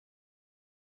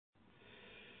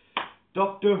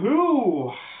Doctor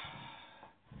Who!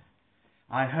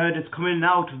 I heard it's coming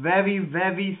out very,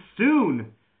 very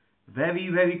soon. Very,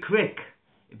 very quick.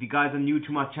 If you guys are new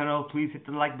to my channel, please hit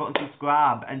the like button,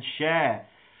 subscribe, and share.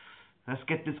 Let's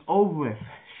get this over with,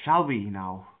 shall we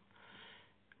now?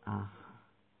 Crisis.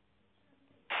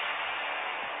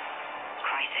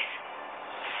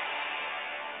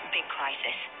 Big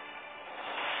crisis.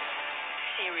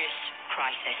 Serious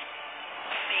crisis.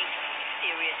 Big,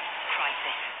 serious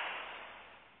crisis.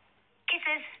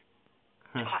 Kisses.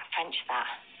 It's quite French, that,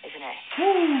 isn't it? Woo!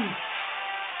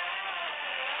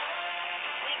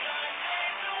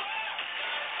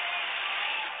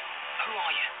 Who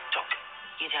are you, Doc?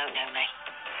 You don't know me.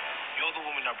 You're the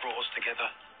woman that brought us together.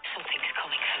 Something's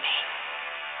coming for me.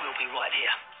 We'll be right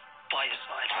here, by your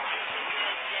side.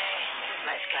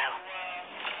 Let's go.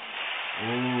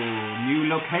 Oh,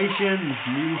 new locations,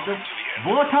 new stuff.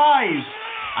 Bow ties!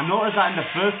 I noticed that in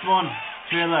the first one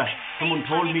trailer. Someone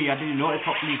told me, I didn't notice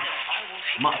properly.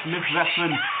 Matt Smith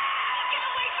reference.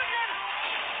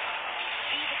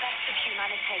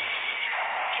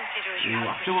 Ooh,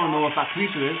 I still want to know what that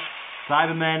creature is.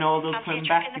 Cybermen, all those coming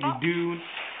back to the Dune.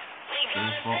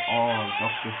 Going for all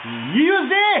Doctor Who. New Year's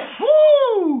Day!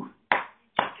 Woo!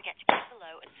 Don't forget to click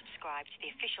below and subscribe to the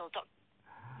official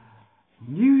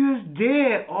New Year's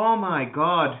Day! Oh my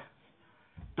god.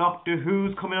 Doctor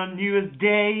Who's coming on New Year's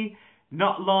Day.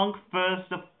 Not long,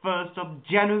 1st of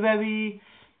January.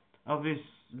 Of this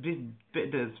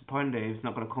bit disappointed. It's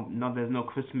not gonna come. No, there's no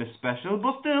Christmas special,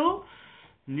 but still,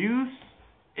 news.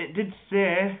 It did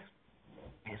say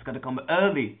it's gonna come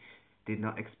early. Did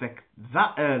not expect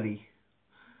that early.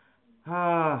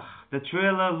 The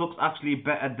trailer looks actually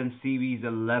better than Series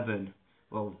 11.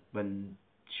 Well, when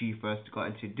she first got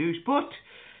introduced, but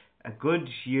a good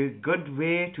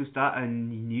way to start a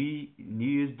New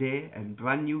Year's Day and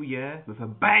brand new year with a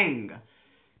bang.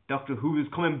 Doctor Who is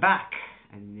coming back,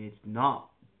 and it's not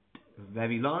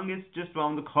very long. It's just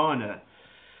around the corner.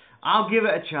 I'll give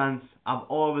it a chance. I've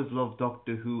always loved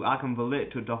Doctor Who. I can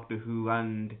relate to Doctor Who,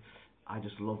 and I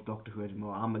just love Doctor Who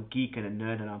anymore. I'm a geek and a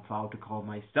nerd, and I'm proud to call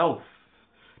myself.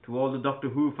 To all the Doctor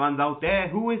Who fans out there,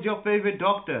 who is your favourite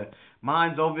Doctor?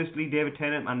 Mine's obviously David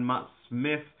Tennant and Matt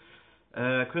Smith.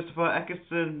 Christopher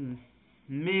Eccleston,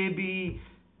 maybe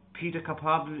Peter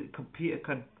Capaldi. I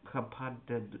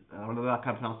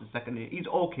can't pronounce his second name. He's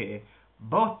okay,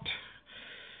 but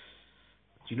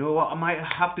do you know what I might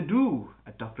have to do?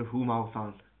 A Doctor Who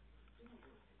marathon.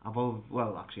 I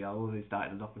already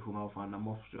started a Doctor Who marathon.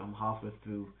 I'm halfway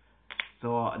through.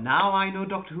 So now I know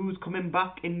Doctor Who's coming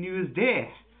back in New Year's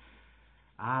Day.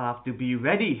 I'll have to be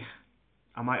ready.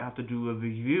 I might have to do a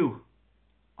review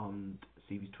on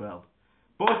Series 12.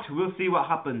 But we'll see what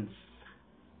happens.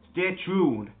 Stay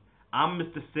tuned. I'm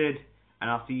Mr. Sid, and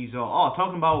I'll see you all.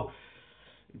 Talking about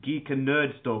geek and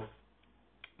nerd stuff.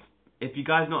 If you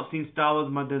guys not seen Star Wars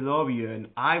Mandalorian,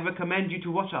 I recommend you to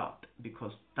watch that,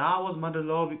 because Star Wars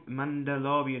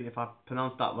Mandalorian, if I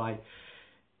pronounced that right,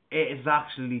 it is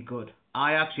actually good.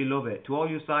 I actually love it. To all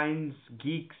you science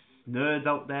geeks, nerds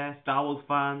out there, Star Wars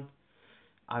fans,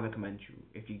 I recommend you.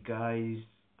 If you guys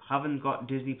haven't got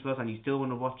Disney Plus and you still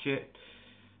want to watch it,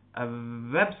 a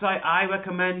website I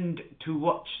recommend to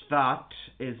watch that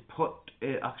is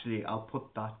I'll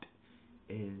put that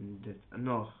in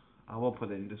I won't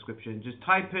put it in the description. Just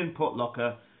type in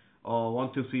Putlocker or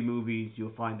 123 Movies,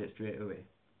 you'll find it straight away.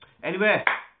 Anyway,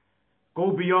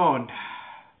 go beyond.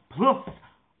 Plus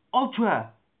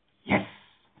Ultra. Yes.